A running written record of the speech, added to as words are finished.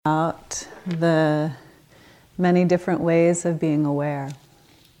About the many different ways of being aware.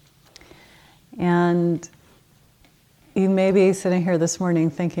 And you may be sitting here this morning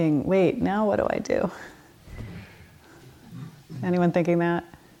thinking, wait, now what do I do? Anyone thinking that?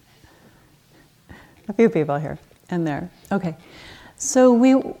 A few people here and there. Okay. So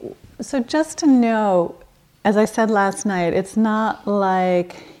just to know, as I said last night, it's not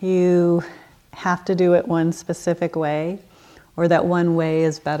like you have to do it one specific way, or that one way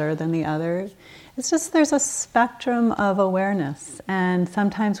is better than the other. It's just there's a spectrum of awareness, and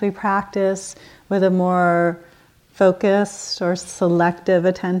sometimes we practice with a more focused or selective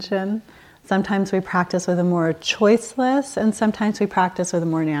attention. Sometimes we practice with a more choiceless, and sometimes we practice with a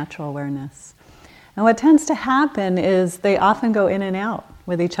more natural awareness. And what tends to happen is they often go in and out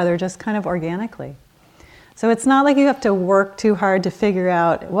with each other just kind of organically. So it's not like you have to work too hard to figure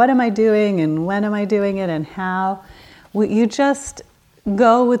out what am I doing and when am I doing it and how. You just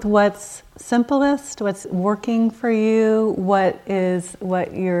go with what's simplest, what's working for you, what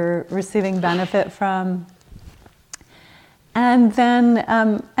you're receiving benefit from, and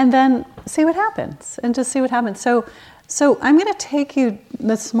then see what happens, and just see what happens. So I'm going to take you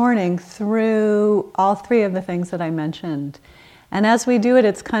this morning through all three of the things that I mentioned. And as we do it,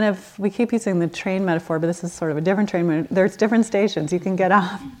 it's kind of, we keep using the train metaphor, but this is sort of a different train metaphor. There's different stations. You can get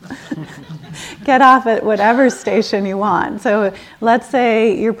off at whatever station you want. So let's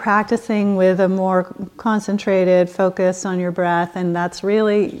say you're practicing with a more concentrated focus on your breath, and that's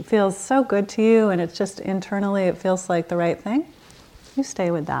really feels so good to you, and it's just internally it feels like the right thing. You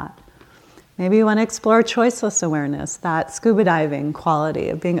stay with that. Maybe you want to explore choiceless awareness, that scuba diving quality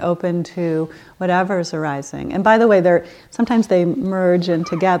of being open to whatever's arising. And by the way, sometimes they merge in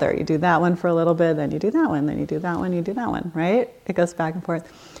together. You do that one for a little bit, then you do that one, then you do that one, you do that one, right? It goes back and forth.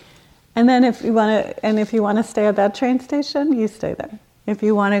 And then if you want to stay at that train station, you stay there. If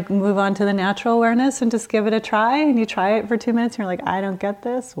you want to move on to the natural awareness and just give it a try, and you try it for 2 minutes, and you're like, I don't get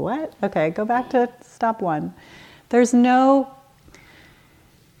this, what? Okay, go back to stop one. There's no...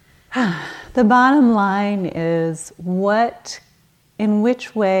 The bottom line is in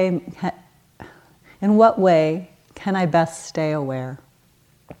what way can I best stay aware?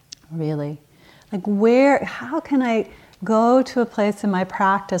 Really? How can I go to a place in my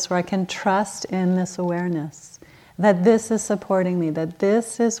practice where I can trust in this awareness, that this is supporting me, that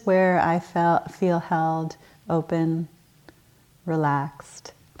this is where I feel held, open,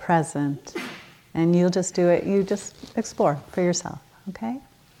 relaxed, present, and you'll just do it, you just explore for yourself, okay?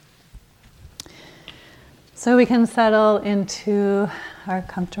 So we can settle into our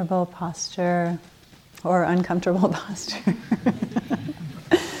comfortable posture or uncomfortable posture.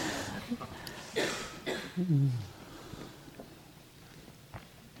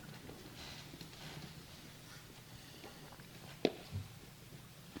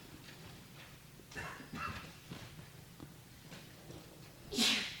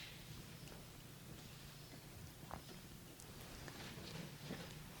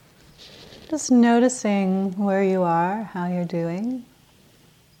 Just noticing where you are, how you're doing,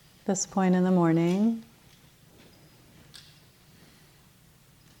 this point in the morning.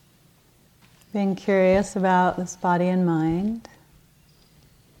 Being curious about this body and mind.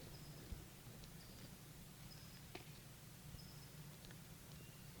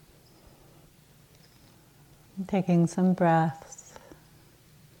 Taking some breaths.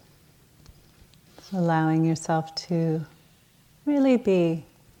 Just allowing yourself to really be.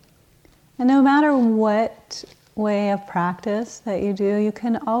 And no matter what way of practice that you do, you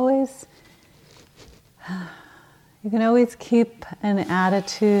can always keep an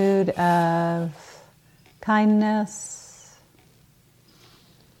attitude of kindness,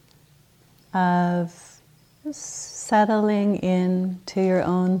 of settling into your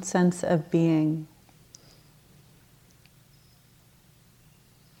own sense of being.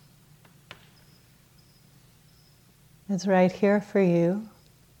 It's right here for you.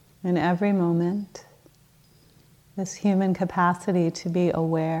 In every moment, this human capacity to be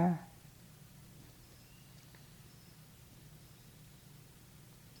aware.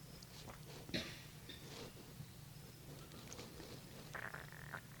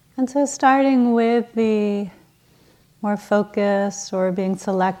 And so starting with the more focus or being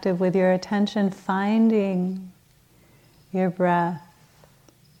selective with your attention, finding your breath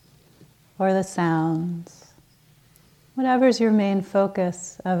or the sounds. Whatever's your main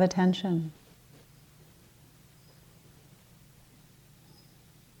focus of attention.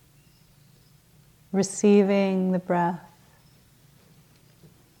 Receiving the breath.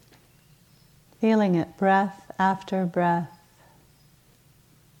 Feeling it breath after breath.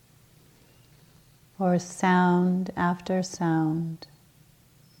 Or sound after sound.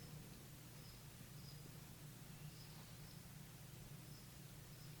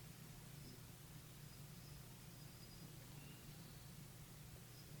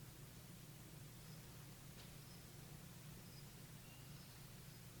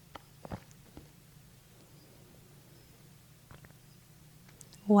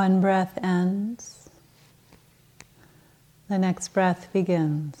 One breath ends, the next breath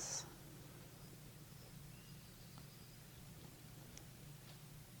begins.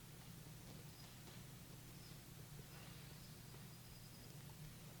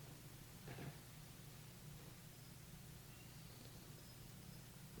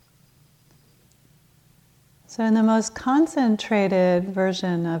 So in the most concentrated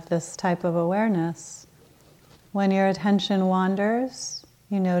version of this type of awareness, when your attention wanders,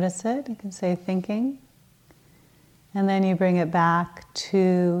 you notice it, you can say thinking, and then you bring it back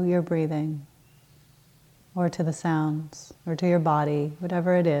to your breathing, or to the sounds, or to your body,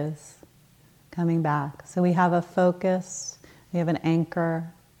 whatever it is, coming back. So we have a focus, we have an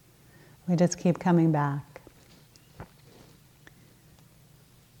anchor, we just keep coming back.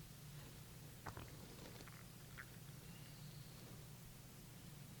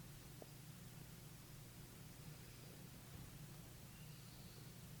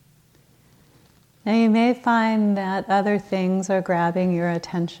 Now you may find that other things are grabbing your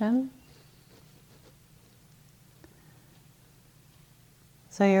attention.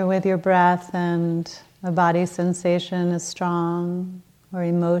 So you're with your breath and a body sensation is strong, or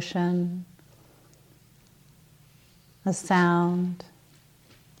emotion, a sound.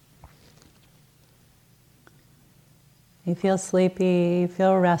 You feel sleepy, you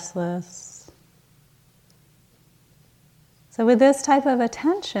feel restless. So with this type of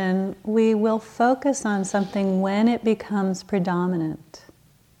attention, we will focus on something when it becomes predominant,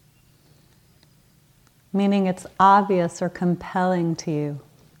 meaning it's obvious or compelling to you.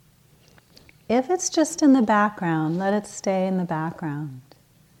 If it's just in the background, let it stay in the background.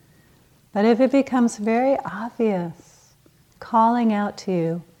 But if it becomes very obvious, calling out to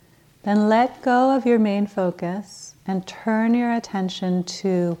you, then let go of your main focus and turn your attention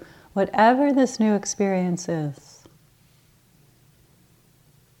to whatever this new experience is.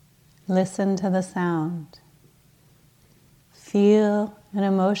 Listen to the sound. Feel an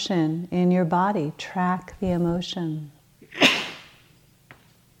emotion in your body. Track the emotion.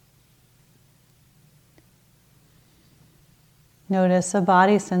 Notice a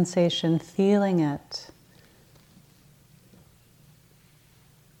body sensation, feeling it.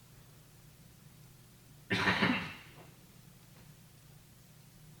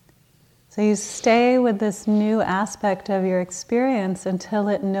 So you stay with this new aspect of your experience until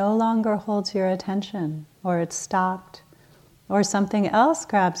it no longer holds your attention, or it's stopped, or something else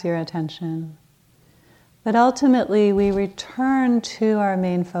grabs your attention. But ultimately we return to our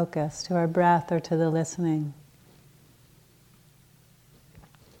main focus, to our breath or to the listening.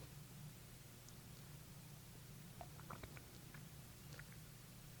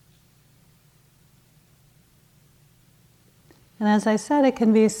 And as I said, it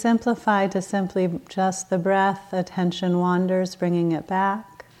can be simplified to simply just the breath, attention wanders, bringing it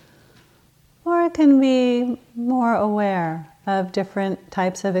back. Or it can be more aware of different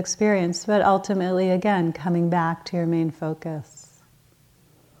types of experience, but ultimately, again, coming back to your main focus.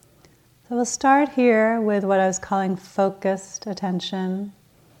 So we'll start here with what I was calling focused attention.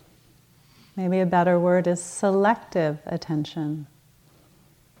 Maybe a better word is selective attention.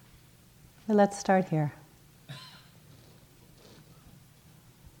 But let's start here.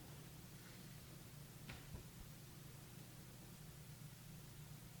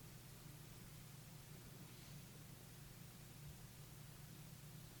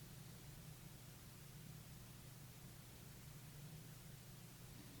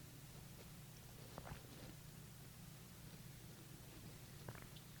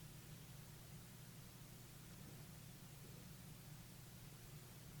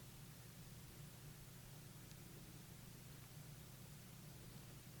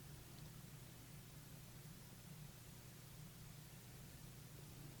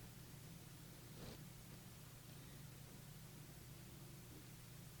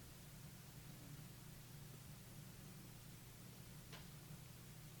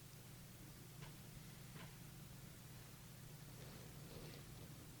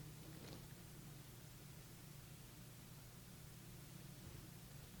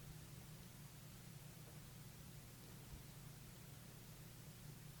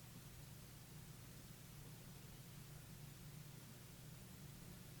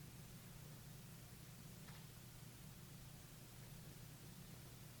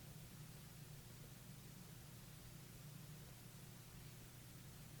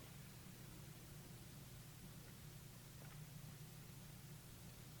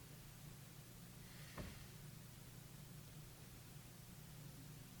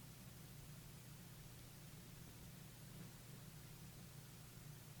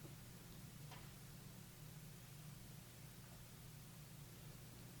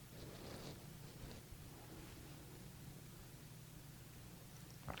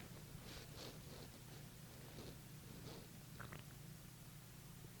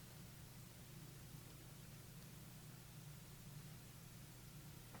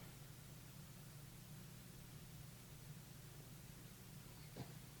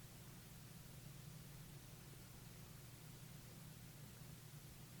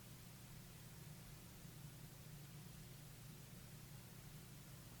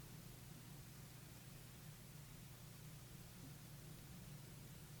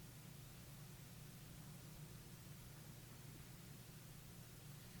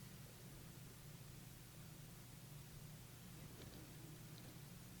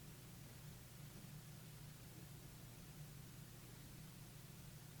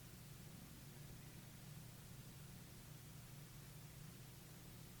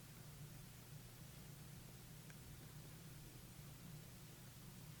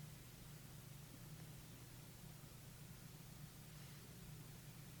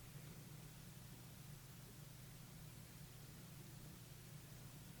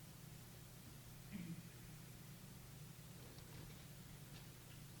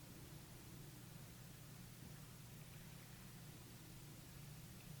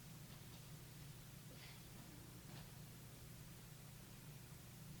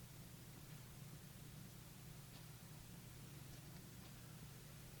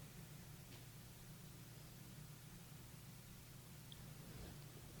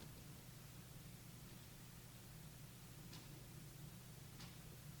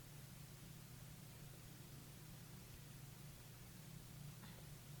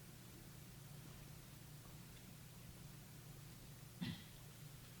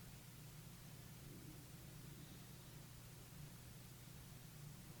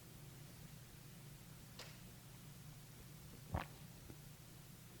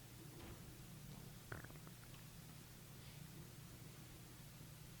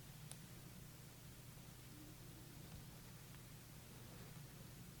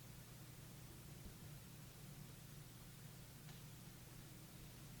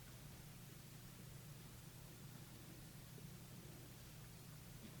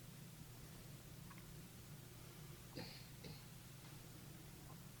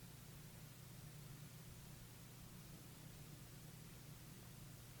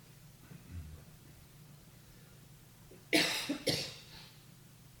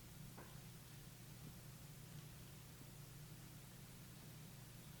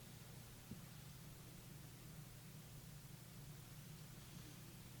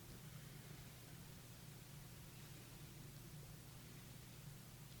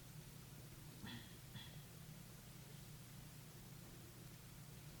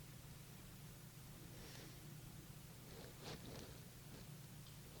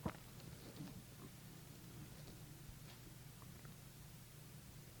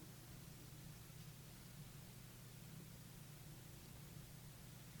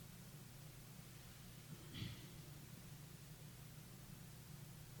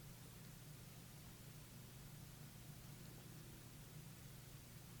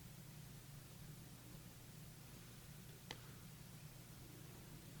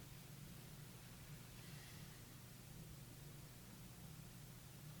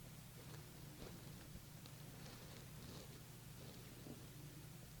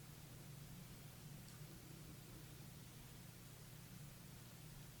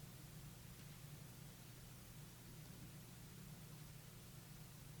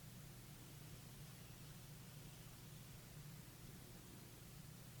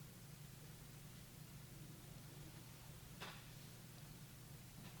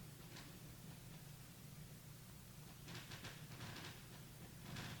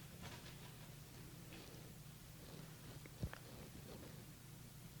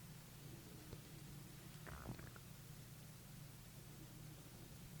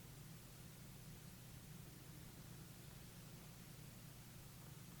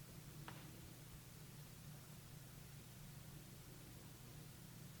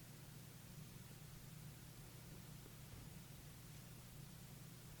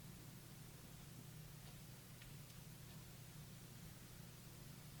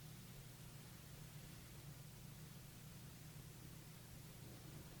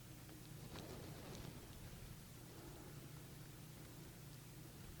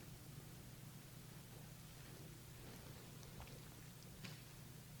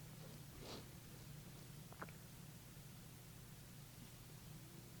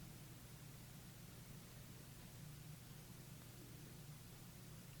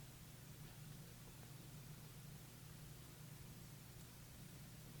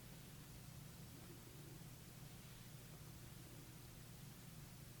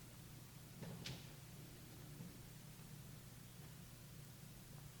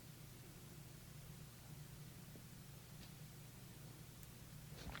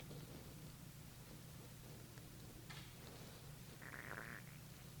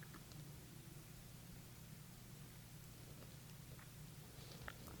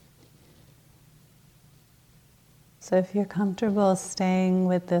 So if you're comfortable staying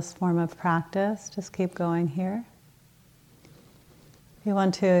with this form of practice, just keep going here. If you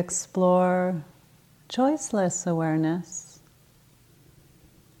want to explore choiceless awareness,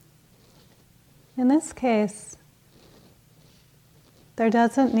 in this case, there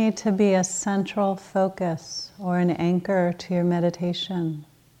doesn't need to be a central focus or an anchor to your meditation.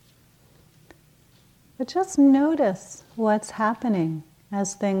 But just notice what's happening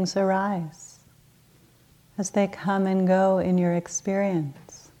as things arise, as they come and go in your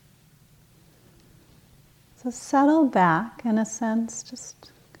experience. So settle back, in a sense,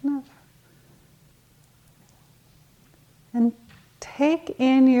 just kind of, and take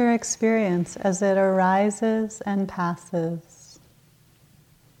in your experience as it arises and passes.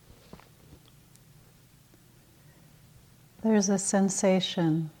 There's a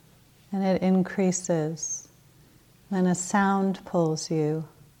sensation, and it increases. Then a sound pulls you.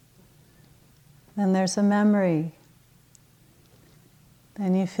 Then there's a memory.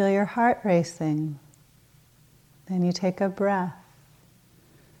 Then you feel your heart racing. Then you take a breath.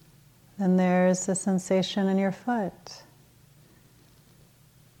 Then there's a sensation in your foot.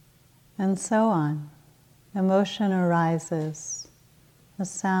 And so on. Emotion arises. A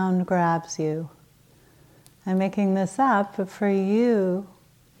sound grabs you. I'm making this up, but for you,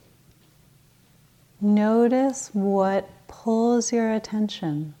 notice what pulls your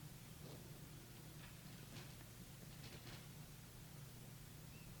attention.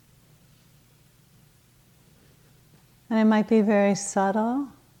 And it might be very subtle.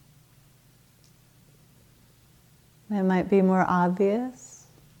 It might be more obvious.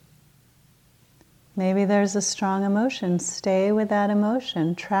 Maybe there's a strong emotion. Stay with that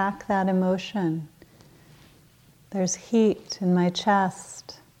emotion. Track that emotion. There's heat in my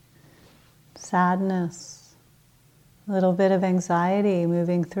chest, sadness, a little bit of anxiety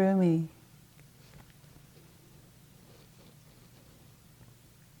moving through me.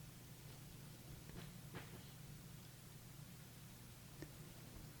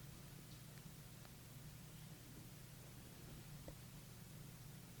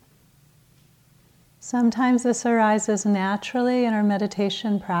 Sometimes this arises naturally in our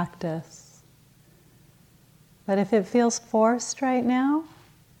meditation practice. But if it feels forced right now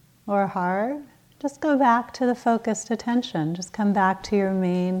or hard, just go back to the focused attention. Just come back to your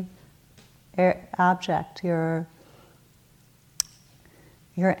main object, your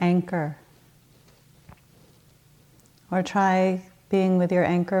anchor. Or try being with your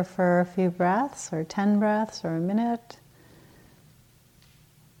anchor for a few breaths, or 10 breaths, or a minute.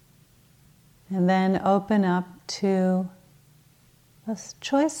 And then open up to a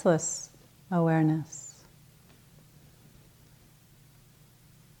choiceless awareness.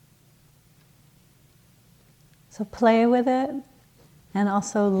 So play with it and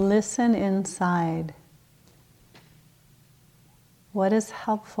also listen inside. What is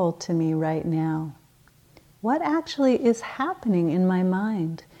helpful to me right now? What actually is happening in my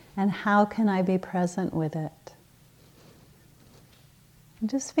mind, and how can I be present with it? And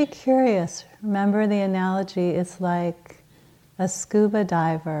just be curious. Remember, the analogy is like a scuba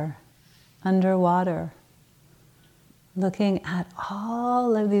diver underwater, looking at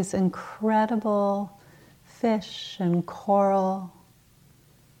all of these incredible fish and coral,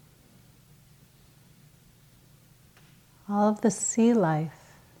 all of the sea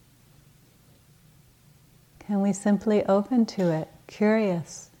life. Can we simply open to it,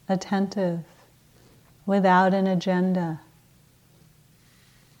 curious, attentive, without an agenda?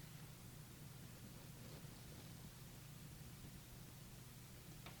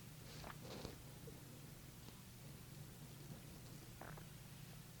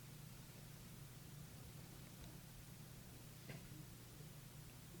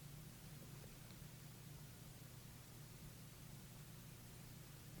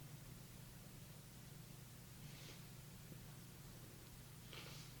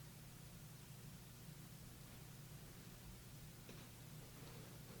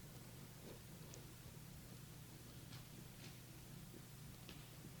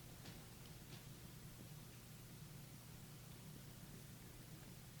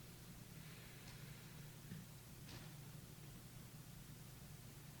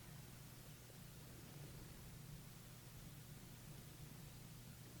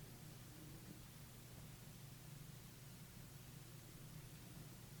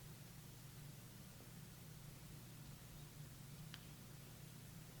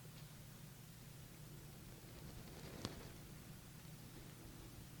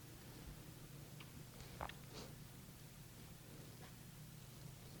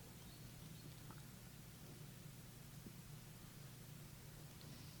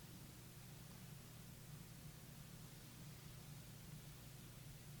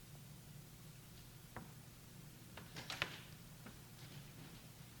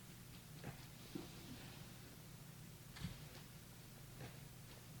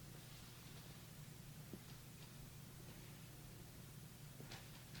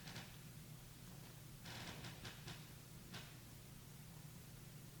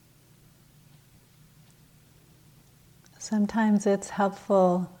 Sometimes it's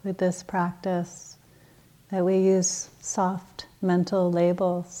helpful with this practice that we use soft mental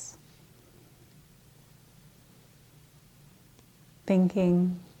labels.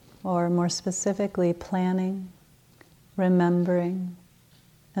 Thinking, or more specifically, planning, remembering,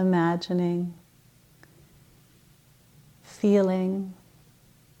 imagining, feeling,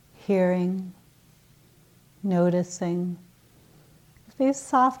 hearing, noticing. If these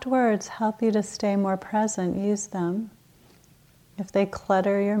soft words help you to stay more present, use them. If they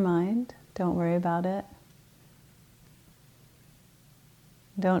clutter your mind, don't worry about it.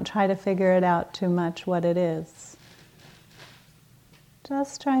 Don't try to figure it out too much what it is.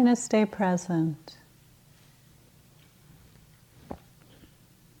 Just trying to stay present.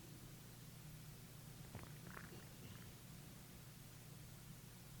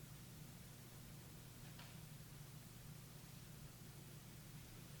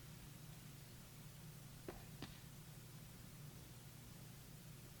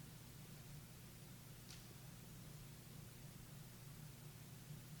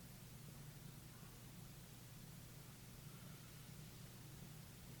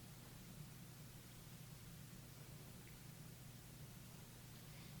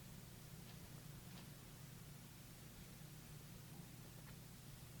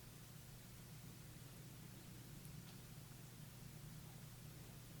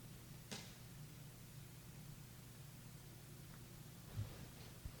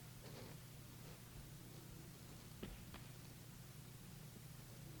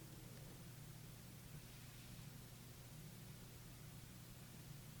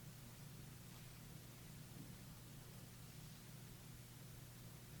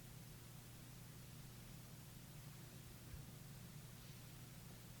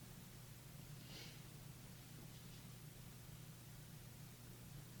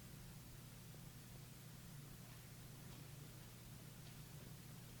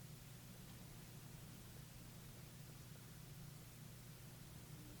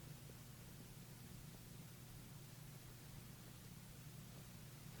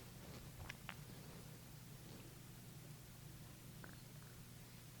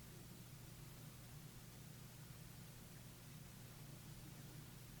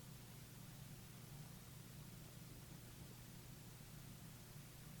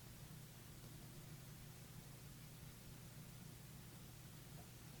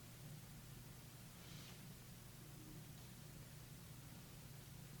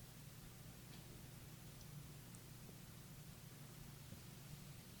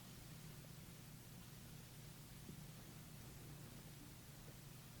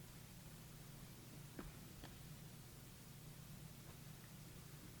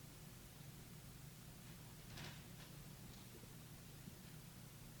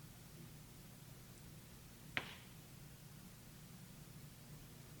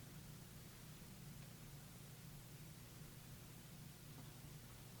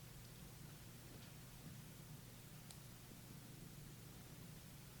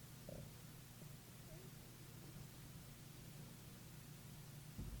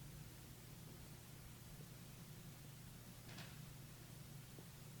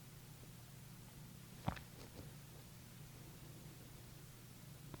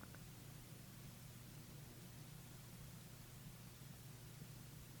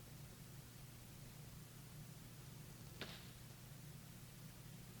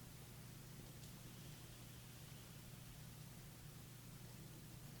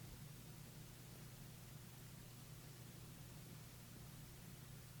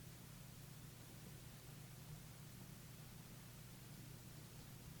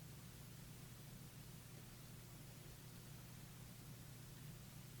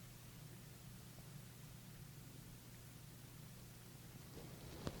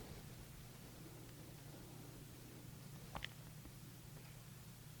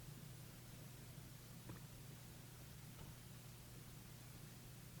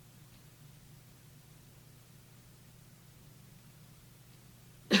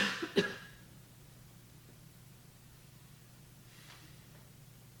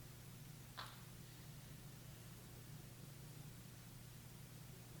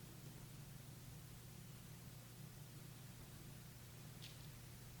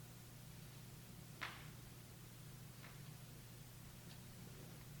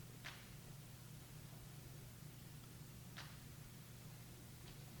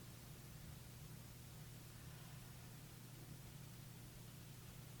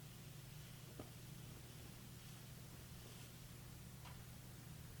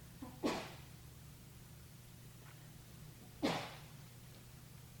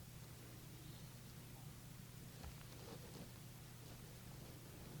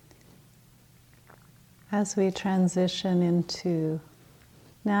 as we transition into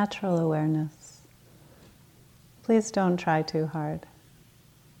natural awareness, please don't try too hard.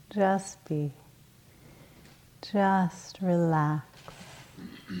 Just be. Just relax.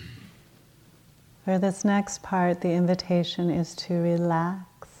 For this next part, the invitation is to relax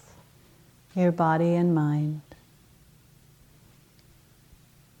your body and mind.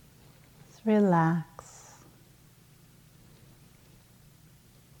 Just relax.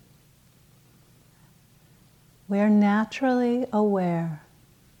 We're naturally aware.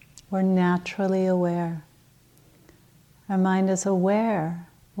 We're naturally aware. Our mind is aware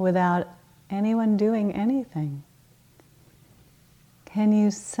without anyone doing anything. Can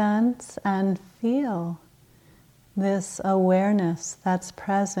you sense and feel this awareness that's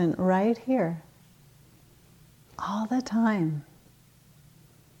present right here, all the time?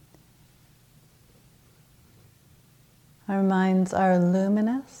 Our minds are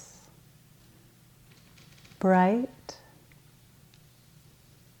luminous, bright,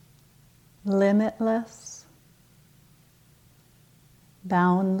 limitless,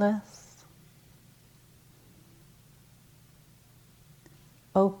 boundless,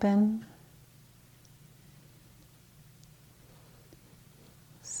 open,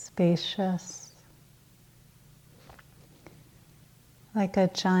 spacious, like a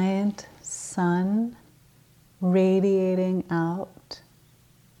giant sun radiating out.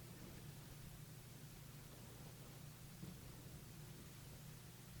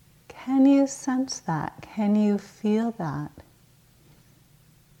 Can you sense that? Can you feel that?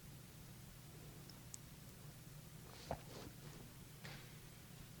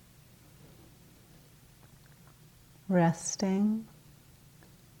 Resting,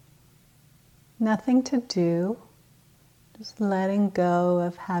 nothing to do, just letting go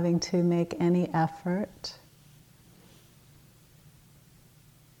of having to make any effort.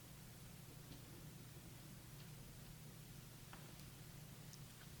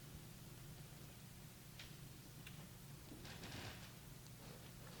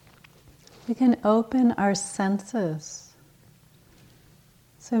 We can open our senses.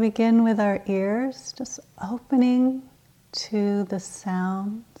 So begin with our ears, just opening to the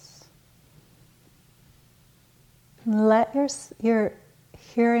sounds. Let your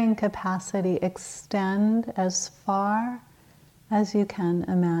hearing capacity extend as far as you can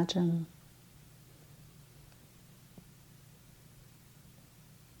imagine.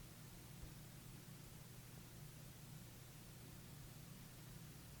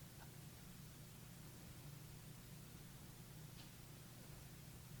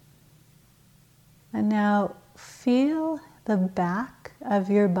 And now feel the back of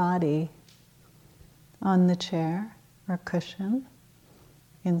your body on the chair or cushion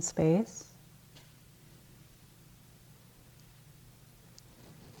in space.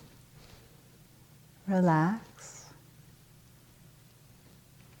 Relax.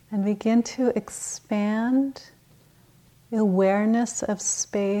 And begin to expand awareness of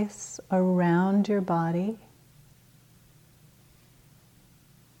space around your body.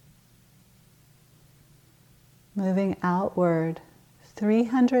 Moving outward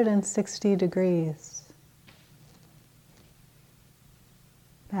 360 degrees.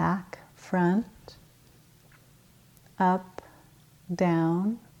 Back, front, up,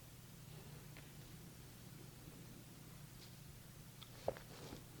 down.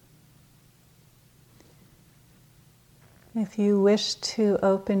 If you wish to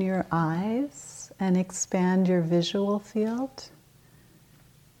open your eyes and expand your visual field,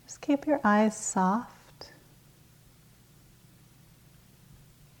 just keep your eyes soft.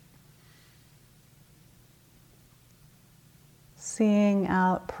 Seeing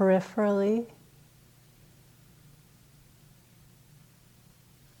out peripherally.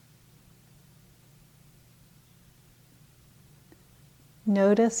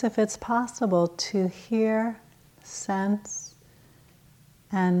 Notice if it's possible to hear, sense,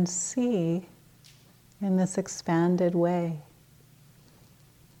 and see in this expanded way.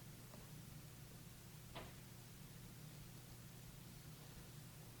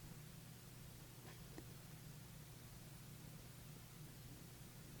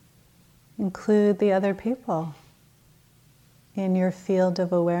 Include the other people in your field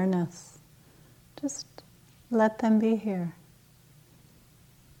of awareness. Just let them be here.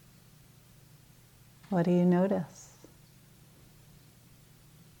 What do you notice?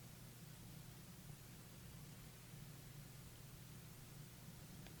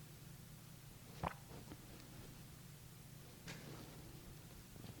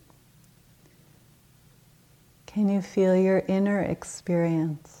 Can you feel your inner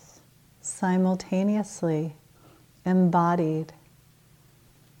experience simultaneously embodied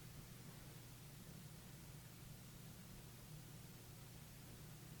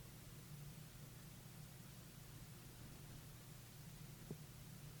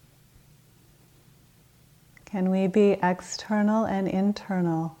Can we be external and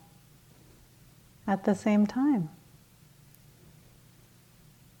internal at the same time?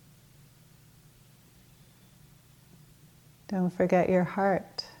 Don't forget your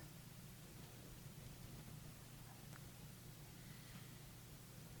heart.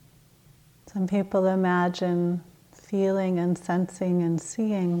 Some people imagine feeling and sensing and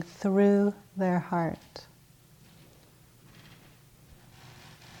seeing through their heart.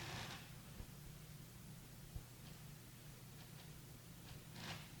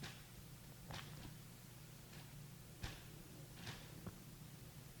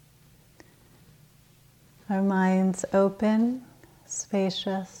 Our minds open,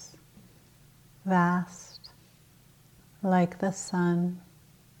 spacious, vast, like the sun.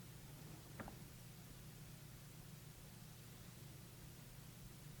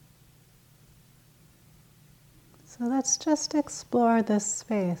 So let's just explore this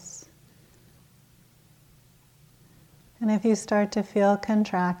space. And if you start to feel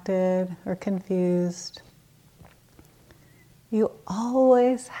contracted or confused, you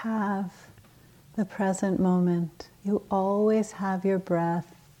always have the present moment. You always have your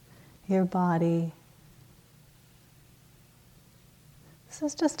breath, your body. This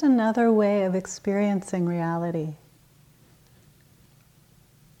is just another way of experiencing reality.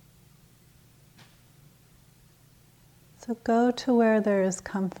 So go to where there is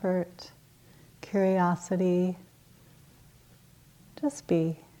comfort, curiosity. Just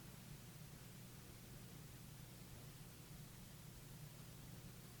be.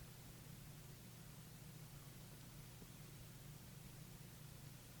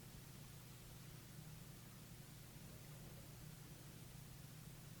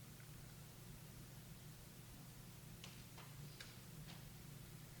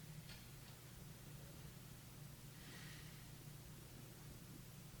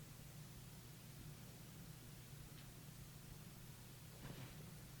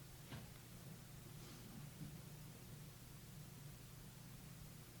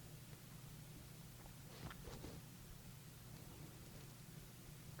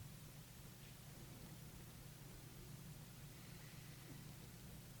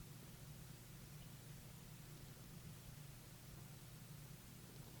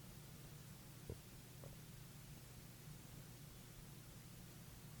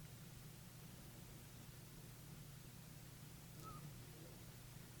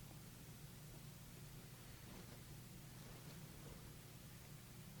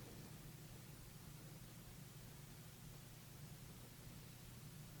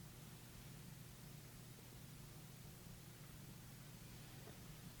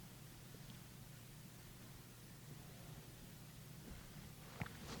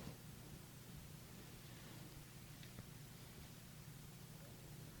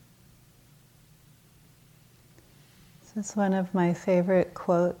 This is one of my favorite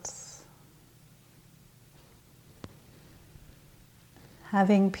quotes.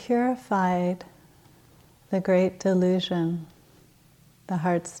 Having purified the great delusion, the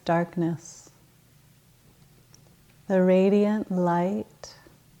heart's darkness, the radiant light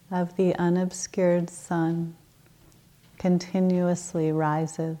of the unobscured sun continuously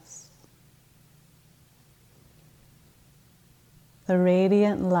rises. The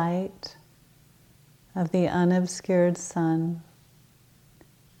radiant light of the unobscured sun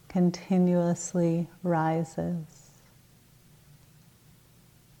continuously rises.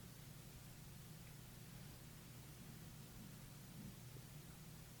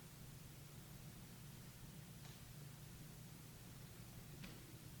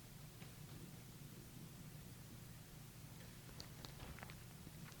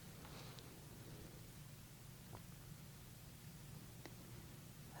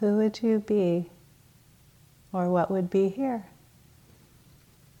 Who would you be? Or what would be here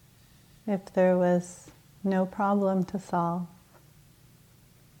if there was no problem to solve?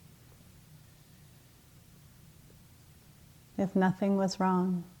 If nothing was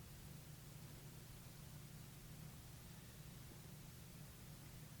wrong?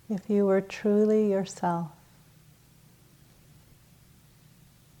 If you were truly yourself?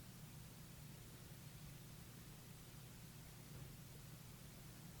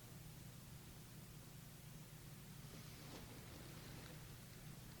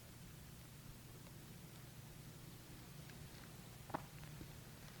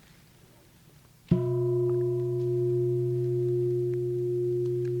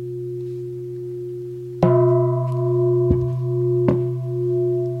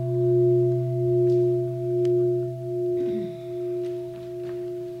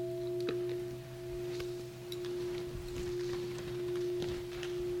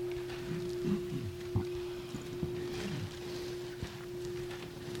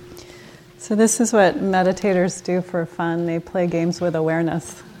 So this is what meditators do for fun. They play games with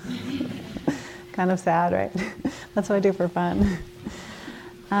awareness. Kind of sad, right? That's what I do for fun.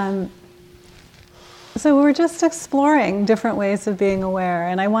 So we're just exploring different ways of being aware.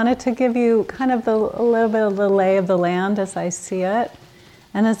 And I wanted to give you kind of a little bit of the lay of the land as I see it.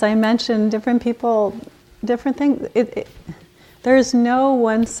 And as I mentioned, different people, different things. There's no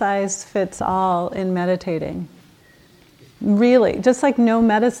one size fits all in meditating. Really, just like no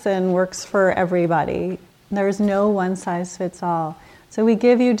medicine works for everybody, there's no one size fits all. So we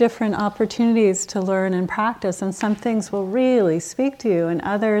give you different opportunities to learn and practice, and some things will really speak to you, and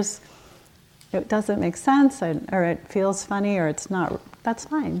others, it doesn't make sense, or it feels funny, or it's not. That's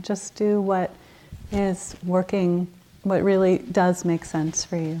fine. Just do what is working, what really does make sense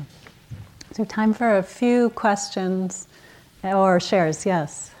for you. So time for a few questions or shares.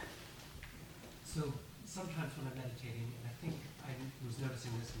 Yes? So sometimes when I'm meditating, and I think I was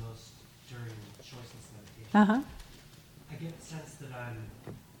noticing this most during choiceless meditation, I get the sense that I'm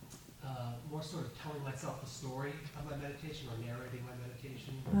more sort of telling myself the story of my meditation or narrating my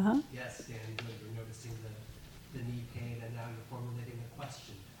meditation. Yes, Dan, good, you're noticing the knee pain, and now you're formulating a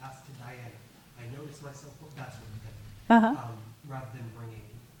question. Ask to Diana. I notice myself, well, that's what I'm doing. Rather than bringing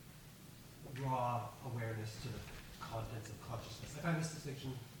raw awareness to the contents of consciousness. I find this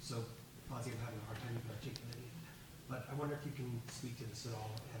distinction so fuzzy, I'm having a hard time even articulating it. But I wonder if you can speak to this at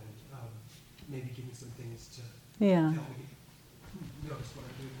all and maybe give me some things to help me notice what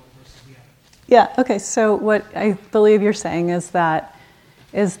I'm doing one versus the other. Yeah, okay, so what I believe you're saying is that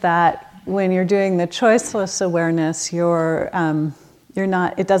when you're doing the choiceless awareness, you're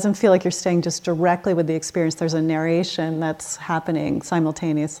not, it doesn't feel like you're staying just directly with the experience. There's a narration that's happening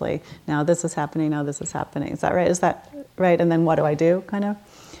simultaneously. Now this is happening, now this is happening. Is that right? Is that right? And then what do I do, kind of?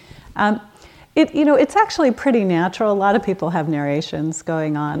 It's actually pretty natural. A lot of people have narrations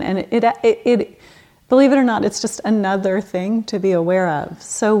going on. And it believe it or not, it's just another thing to be aware of.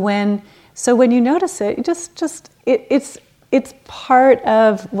 So when you notice it, it's part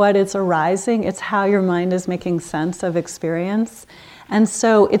of what is arising. It's how your mind is making sense of experience. And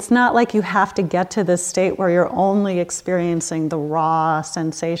so it's not like you have to get to this state where you're only experiencing the raw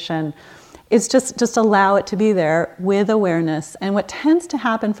sensation. It's just allow it to be there with awareness. And what tends to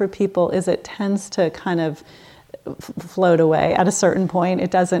happen for people is it tends to kind of float away at a certain point.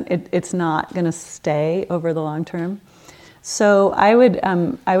 It's not going to stay over the long term. So I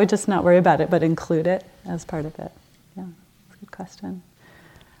would just not worry about it, but include it as part of it. Yeah, good question.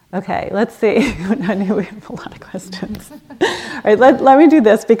 Okay, let's see. I knew we have a lot of questions. All right, let me do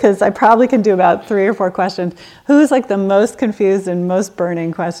this because I probably can do about 3 or 4 questions. Who's like the most confused and most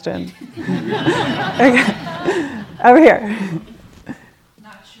burning question? Okay, over here.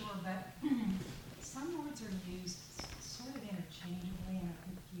 Not sure, but some words are used sort of interchangeably and are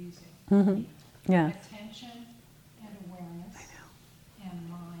confusing. Mm-hmm. Yeah. Attention and awareness. I know. And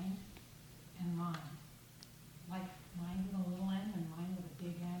mind. Like mind with a little n and mind with a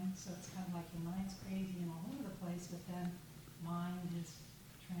big N. So it's kind of like your mind's crazy and all over the place, but then mind is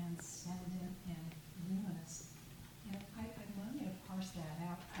transcendent and luminous. And I want you to parse that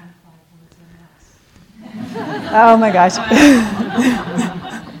out 25 words or less. Oh my gosh.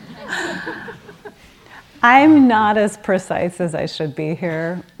 I'm not as precise as I should be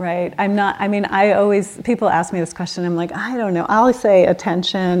here, right? People ask me this question, I'm like, I don't know. I'll say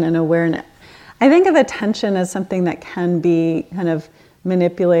attention and awareness. I think of attention as something that can be kind of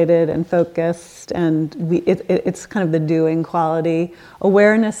manipulated and focused, and it's kind of the doing quality.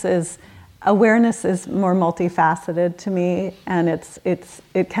 Awareness is more multifaceted to me, and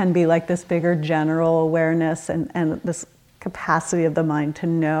it can be like this bigger general awareness and this capacity of the mind to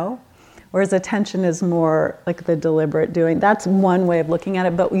know. Whereas attention is more like the deliberate doing. That's one way of looking at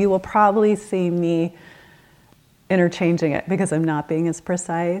it, but you will probably see me interchanging it because I'm not being as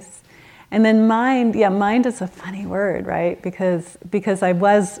precise. And then mind is a funny word, right? Because I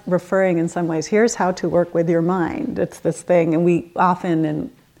was referring in some ways, here's how to work with your mind. It's this thing, and we often in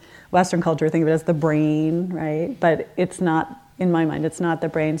Western culture think of it as the brain, right? But it's not, in my mind, it's not the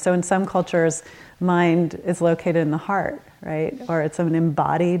brain. So in some cultures, mind is located in the heart, right? Or it's an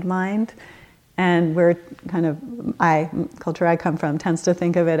embodied mind. And we're kind of, culture I come from tends to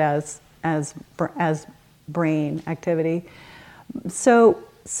think of it as brain activity. So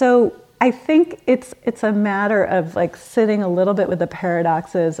I think it's a matter of like sitting a little bit with the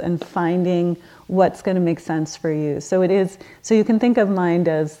paradoxes and finding what's going to make sense for you. So you can think of mind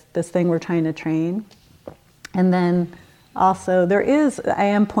as this thing we're trying to train. And then also I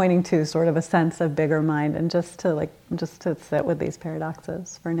am pointing to sort of a sense of bigger mind, and just to sit with these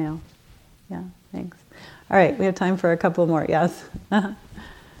paradoxes for now. Yeah, thanks. All right, we have time for a couple more. Yes.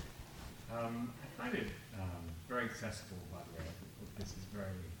 very accessible, by the way. I think this is very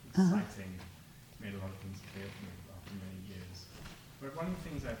exciting. Made a lot of things clear for me after many years. But one of the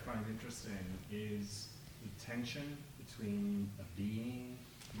things I find interesting is the tension between a being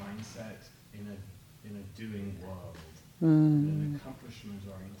mindset in a doing world, an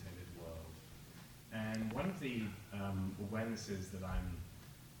accomplishment-oriented world. And one of the awarenesses that I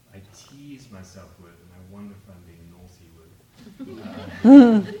tease myself with, and I wonder if I'm being naughty with,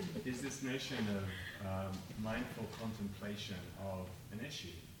 is this notion of mindful contemplation of an issue.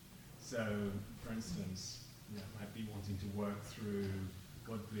 So, for instance, might be wanting to work through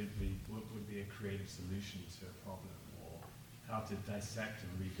what would be a creative solution to a problem, or how to dissect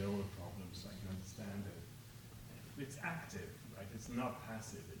and rebuild a problem so I can understand it. It's active, right? It's not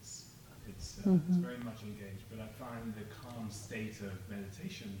passive. It's very much engaged. But I find the calm state of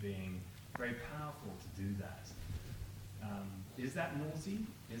meditation being very powerful to do that. Is that naughty?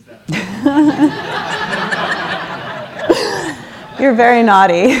 Is that? You're very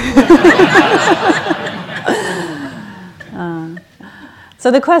naughty. So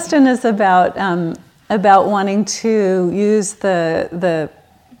the question is about wanting to use the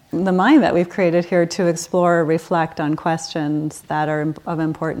mind that we've created here to explore or reflect on questions that are of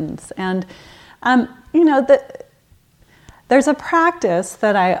importance. And there's a practice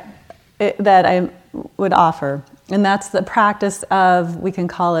that I would offer, and that's the practice of, we can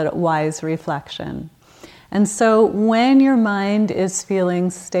call it wise reflection. And so when your mind is feeling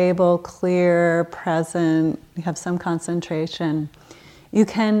stable, clear, present, you have some concentration, you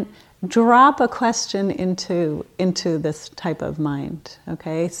can drop a question into this type of mind,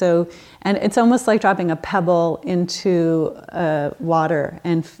 okay? So, and it's almost like dropping a pebble into water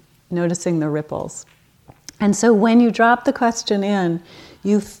and noticing the ripples. And so when you drop the question in,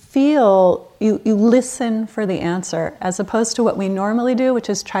 you feel, you listen for the answer, as opposed to what we normally do,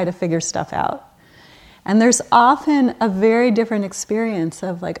 which is try to figure stuff out. And there's often a very different experience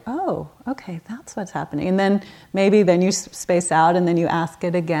of like, oh, okay, that's what's happening. And then you space out and then you ask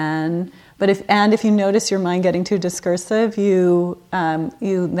it again. But if you notice your mind getting too discursive, you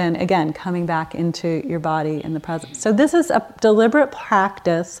then again coming back into your body in the present. So this is a deliberate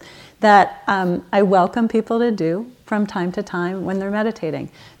practice that I welcome people to do from time to time when they're meditating.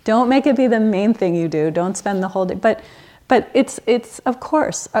 Don't make it be the main thing you do. Don't spend the whole day. But it's of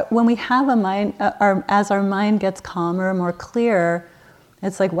course, when we have a mind, as our mind gets calmer, more clear,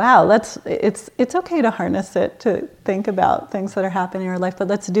 it's like, wow, it's okay to harness it, to think about things that are happening in our life, but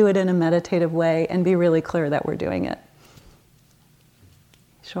let's do it in a meditative way and be really clear that we're doing it.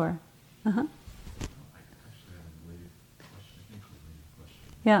 Sure. Uh-huh. Actually, I have a related question. I think a related question.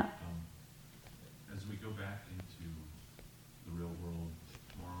 Yeah. As we go back into the real world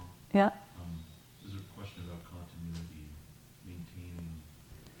tomorrow, Yeah. there's a question about continuity, maintaining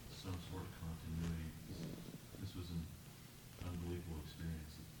some sort of continuity. This was an unbelievable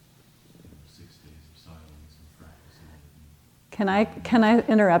experience of 6 days of silence and practicing it. Can I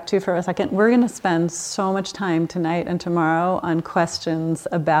interrupt you for a second? We're going to spend so much time tonight and tomorrow on questions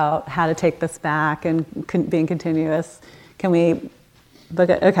about how to take this back and being continuous. Can we book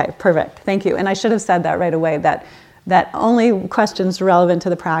it? Okay, perfect. Thank you. And I should have said that right away, that only questions relevant to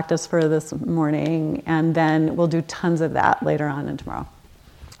the practice for this morning, and then we'll do tons of that later on and tomorrow.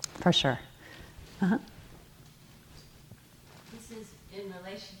 For sure. Uh-huh. This is in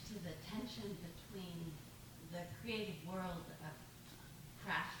relation to the tension between the creative world of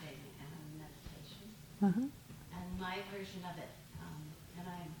crafting and meditation. Uh-huh. And my version of it, and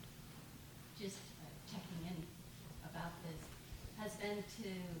I'm just checking in about this, has been to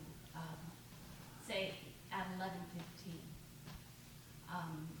say at 11:15,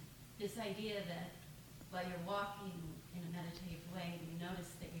 this idea that while you're walking in a meditative way, you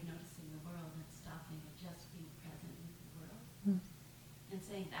notice that you're noticing the world and stopping and just being present with the world, and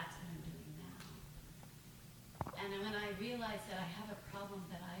saying that's what I'm doing now. And when I realize that I have a problem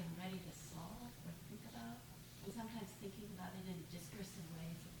that I am ready to solve or think about, and sometimes thinking about it in a discursive way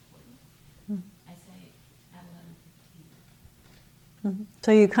is important, I say at 11:15.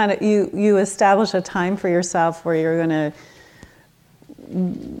 So you you establish a time for yourself where you're going to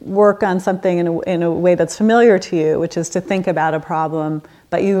work on something in a way that's familiar to you, which is to think about a problem,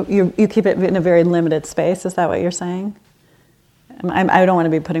 but you keep it in a very limited space. Is that what you're saying? I don't want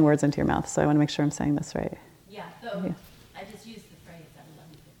to be putting words into your mouth, so I want to make sure I'm saying this right. Yeah, though Yeah. I just used the phrase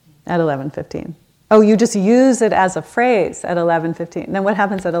at 11:15. At 11:15. Oh, you just use it as a phrase at 11:15. Then what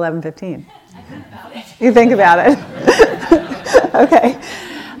happens at 11:15? I think about it. You think about it. Okay.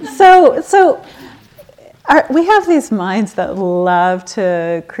 So we have these minds that love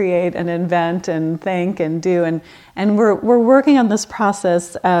to create and invent and think and do, and we're working on this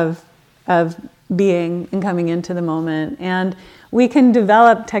process of being and coming into the moment. And we can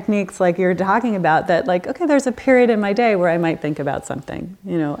develop techniques like you're talking about that, like, okay, there's a period in my day where I might think about something,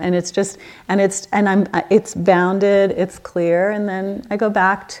 and it's just, it's bounded, it's clear, and then I go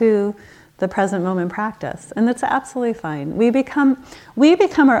back to the present moment practice. And that's absolutely fine. We become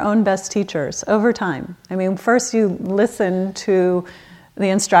our own best teachers over time. I mean, first you listen to the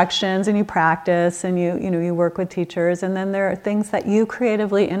instructions and you practice and you work with teachers, and then there are things that you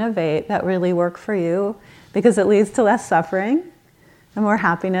creatively innovate that really work for you because it leads to less suffering and more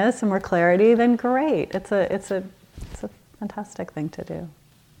happiness and more clarity. Then great. It's a fantastic thing to do.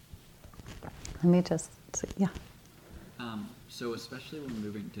 Let me just see. Yeah. So especially when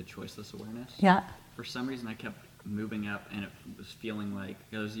moving to choiceless awareness, Yeah. for some reason I kept moving up and it was feeling like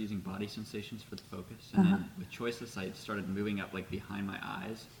I was using body sensations for the focus. And then with choiceless I started moving up like behind my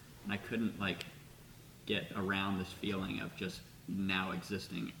eyes, and I couldn't like get around this feeling of just now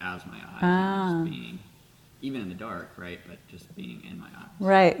existing as my eyes and just being, even in the dark, right, but just being in my eyes.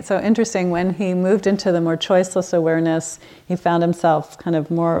 Right. So interesting, when he moved into the more choiceless awareness, he found himself kind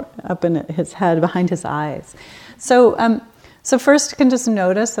of more up in his head, behind his eyes. So first you can just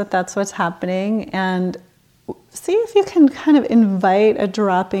notice that that's what's happening, and see if you can kind of invite a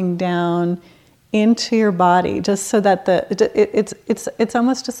dropping down into your body, just so that it's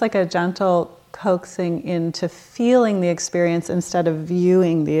almost just like a gentle coaxing into feeling the experience instead of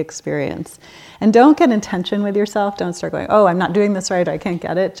viewing the experience. And don't get in tension with yourself. Don't start going, oh, I'm not doing this right, I can't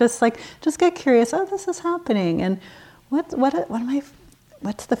get it. Just get curious. Oh, this is happening, and what's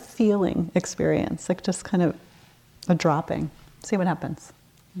the feeling experience? Like just kind of a dropping. See what happens.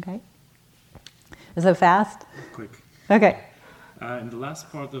 Okay. Is it fast? Quick. Okay. In the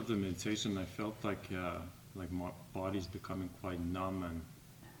last part of the meditation, I felt like my body's becoming quite numb and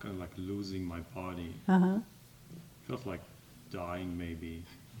kind of like losing my body. Felt like dying, maybe.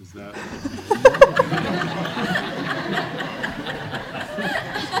 Is that?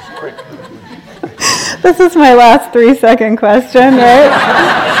 This is my last 3-second question,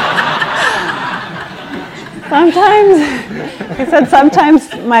 right? He said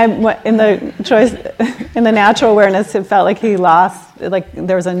sometimes in the natural awareness, it felt like he lost, like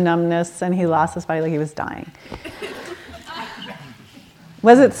there was a numbness and he lost his body, like he was dying.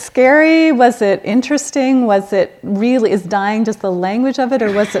 Was it scary? Was it interesting? Was it really, is dying just the language of it,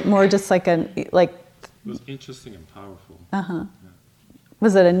 or was it more just like It was interesting and powerful. Yeah.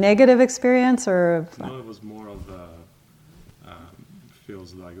 Was it a negative experience or? No, it was more of a,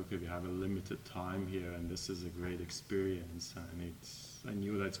 feels like, okay, we have a limited time here and this is a great experience, and I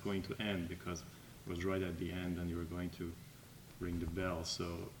knew that's going to end because it was right at the end and you were going to ring the bell, so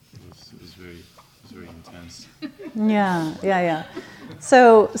it was very intense. Yeah.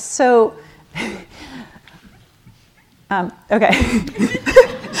 So okay.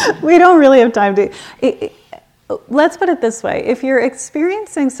 We don't really have time to. Let's put it this way. If you're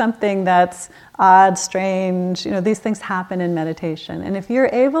experiencing something that's odd, strange, these things happen in meditation. And if you're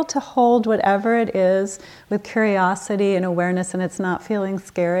able to hold whatever it is with curiosity and awareness, and it's not feeling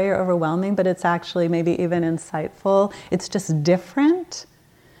scary or overwhelming, but it's actually maybe even insightful, it's just different,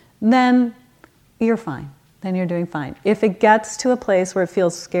 then you're fine. Then you're doing fine. If it gets to a place where it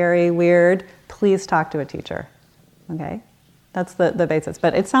feels scary, weird, please talk to a teacher. Okay? That's the basis.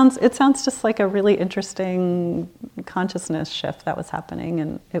 But it sounds just like a really interesting consciousness shift that was happening,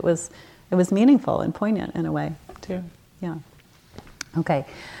 and it was meaningful and poignant in a way too. Yeah. Okay.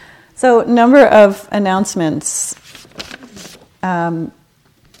 So number of announcements.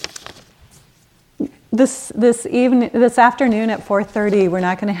 This afternoon at 4:30, we're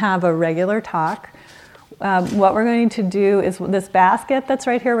not going to have a regular talk. What we're going to do is this basket that's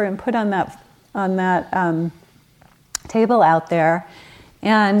right here, we're going to put on that table out there,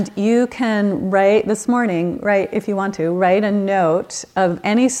 and you can write this morning, if you want to, write a note of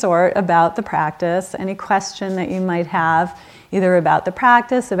any sort about the practice, any question that you might have, either about the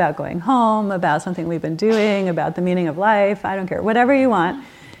practice, about going home, about something we've been doing, about the meaning of life, I don't care, whatever you want,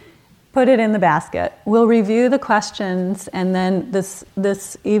 put it in the basket. We'll review the questions, and then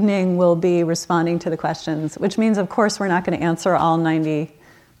this evening we'll be responding to the questions, which means, of course, we're not going to answer all 90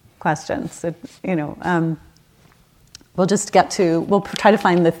 questions. We'll try to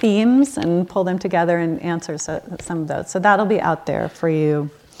find the themes and pull them together and answer some of those. So that'll be out there for you.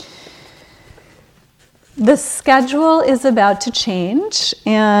 The schedule is about to change,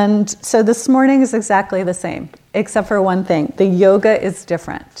 and so this morning is exactly the same, except for one thing. The yoga is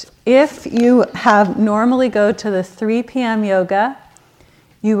different. If you have normally go to the 3 p.m. yoga,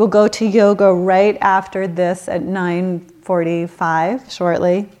 you will go to yoga right after this at 9:45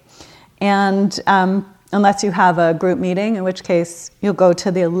 shortly, and unless you have a group meeting, in which case you'll go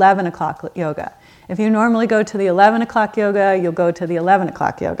to the 11 o'clock yoga. If you normally go to the 11 o'clock yoga, you'll go to the 11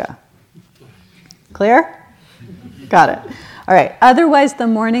 o'clock yoga. Clear? Got it. All right. Otherwise, the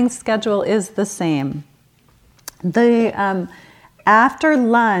morning schedule is the same. After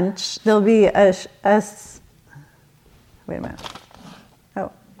lunch, there'll be wait a minute.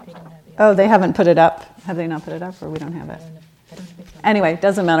 Oh, they haven't put it up. Have they not put it up, or we don't have it? Anyway,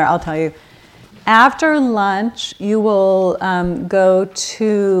 doesn't matter. I'll tell you. After lunch, you will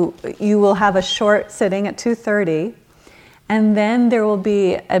you will have a short sitting at 2:30, and then there will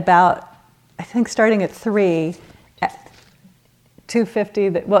be about, I think starting at 3, at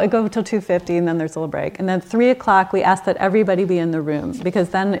 2:50, well, it goes until 2:50, and then there's a little break. And then 3 o'clock, we ask that everybody be in the room, because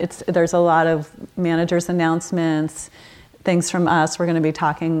then there's a lot of managers' announcements, things from us. We're going to be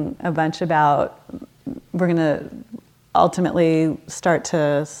talking a bunch about, we're going to ultimately stop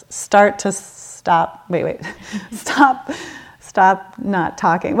not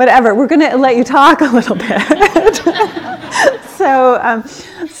talking. Whatever, we're going to let you talk a little bit.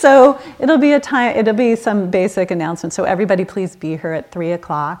 So it'll be some basic announcements. So everybody please be here at 3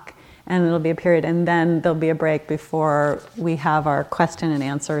 o'clock, and it'll be a period, and then there'll be a break before we have our question and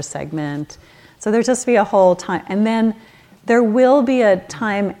answer segment. So there'll just be a whole time, and then there will be a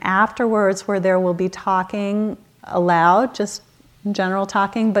time afterwards where there will be talking aloud, just general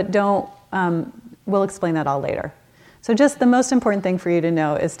talking, but we'll explain that all later. So just the most important thing for you to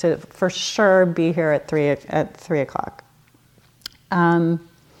know is to for sure be here at 3 o'clock. Do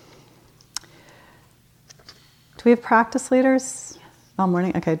we have practice leaders all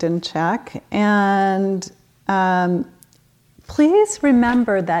morning? Okay, didn't check. And please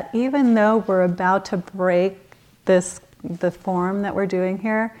remember that even though we're about to break the form that we're doing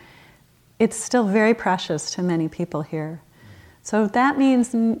here, it's still very precious to many people here. So that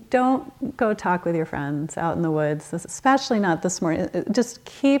means don't go talk with your friends out in the woods, especially not this morning. Just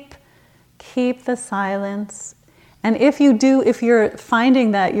keep the silence. And if you're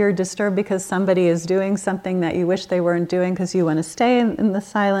finding that you're disturbed because somebody is doing something that you wish they weren't doing because you want to stay in the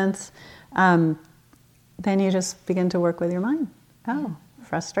silence, then you just begin to work with your mind. Oh,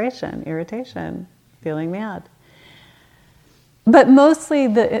 frustration, irritation, feeling mad. But mostly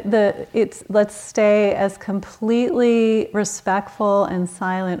let's stay as completely respectful and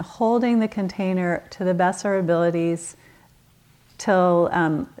silent, holding the container to the best of our abilities till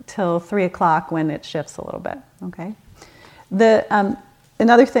 3 o'clock when it shifts a little bit. Okay.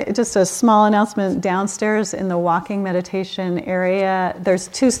 Another thing, just a small announcement: downstairs in the walking meditation area, there's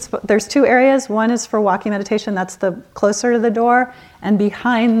two areas. One is for walking meditation, that's the closer to the door, and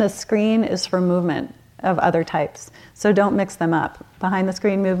behind the screen is for movement of other types. So don't mix them up. Behind the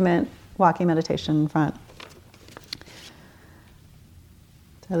screen movement, walking meditation in front.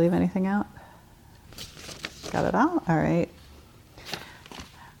 Did I leave anything out? Got it all? All right.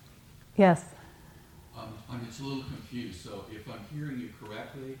 Yes? I'm just a little confused. So if I'm hearing you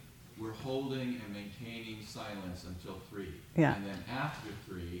correctly, we're holding and maintaining silence until 3. Yeah. And then after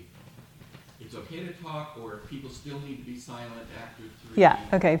 3, it's okay to talk, or if people still need to be silent after 3? Yeah,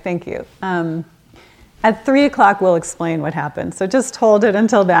 okay, thank you. At 3 o'clock, we'll explain what happened. So just hold it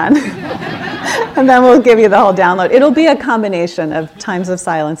until then. And then we'll give you the whole download. It'll be a combination of times of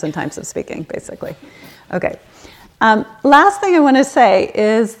silence and times of speaking, basically. Okay. Last thing I want to say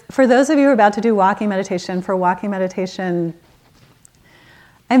is, for those of you who are about to do walking meditation,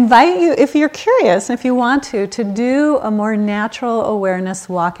 I invite you, if you're curious, if you want to do a more natural awareness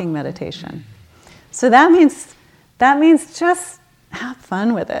walking meditation. So that means just have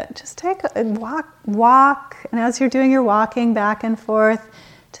fun with it. Just take a walk, and as you're doing your walking back and forth,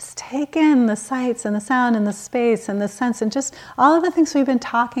 just take in the sights and the sound and the space and the sense and just all of the things we've been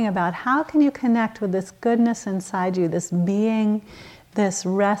talking about. How can you connect with this goodness inside you, this being, this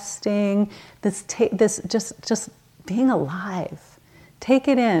resting, this just being alive? Take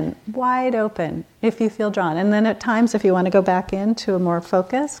it in, wide open, if you feel drawn. And then at times, if you want to go back into a more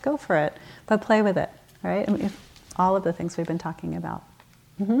focus, go for it. But play with it, right? I mean, all of the things we've been talking about.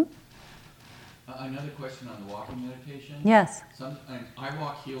 Mm-hmm. Another question on the walking meditation. Yes. Sometimes I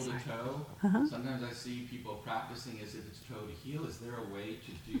walk heel to toe. Uh-huh. Sometimes I see people practicing as if it's toe to heel. Is there a way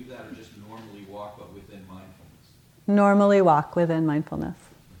to do that, or just normally walk but within mindfulness? Normally walk within mindfulness.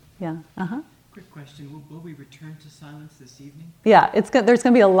 Yeah. Uh-huh. Quick question, will we return to silence this evening? Yeah, there's going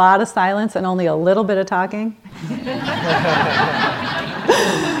to be a lot of silence and only a little bit of talking.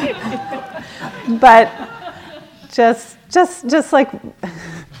 But just like,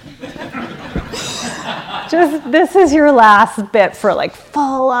 this is your last bit for like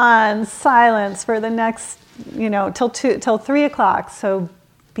full-on silence for the next, till 3 o'clock. So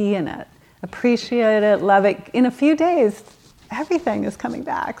be in it, appreciate it, love it. In a few days, everything is coming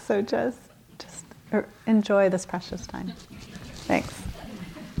back. So just enjoy this precious time. Thanks.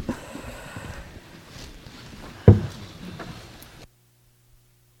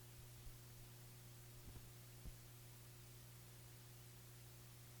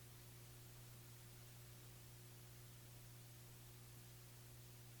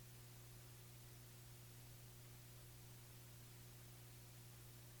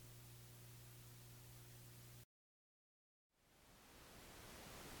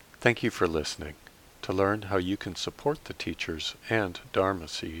 Thank you for listening. To learn how you can support the teachers and Dharma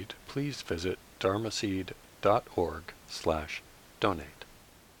Seed, please visit dharmaseed.org/donate.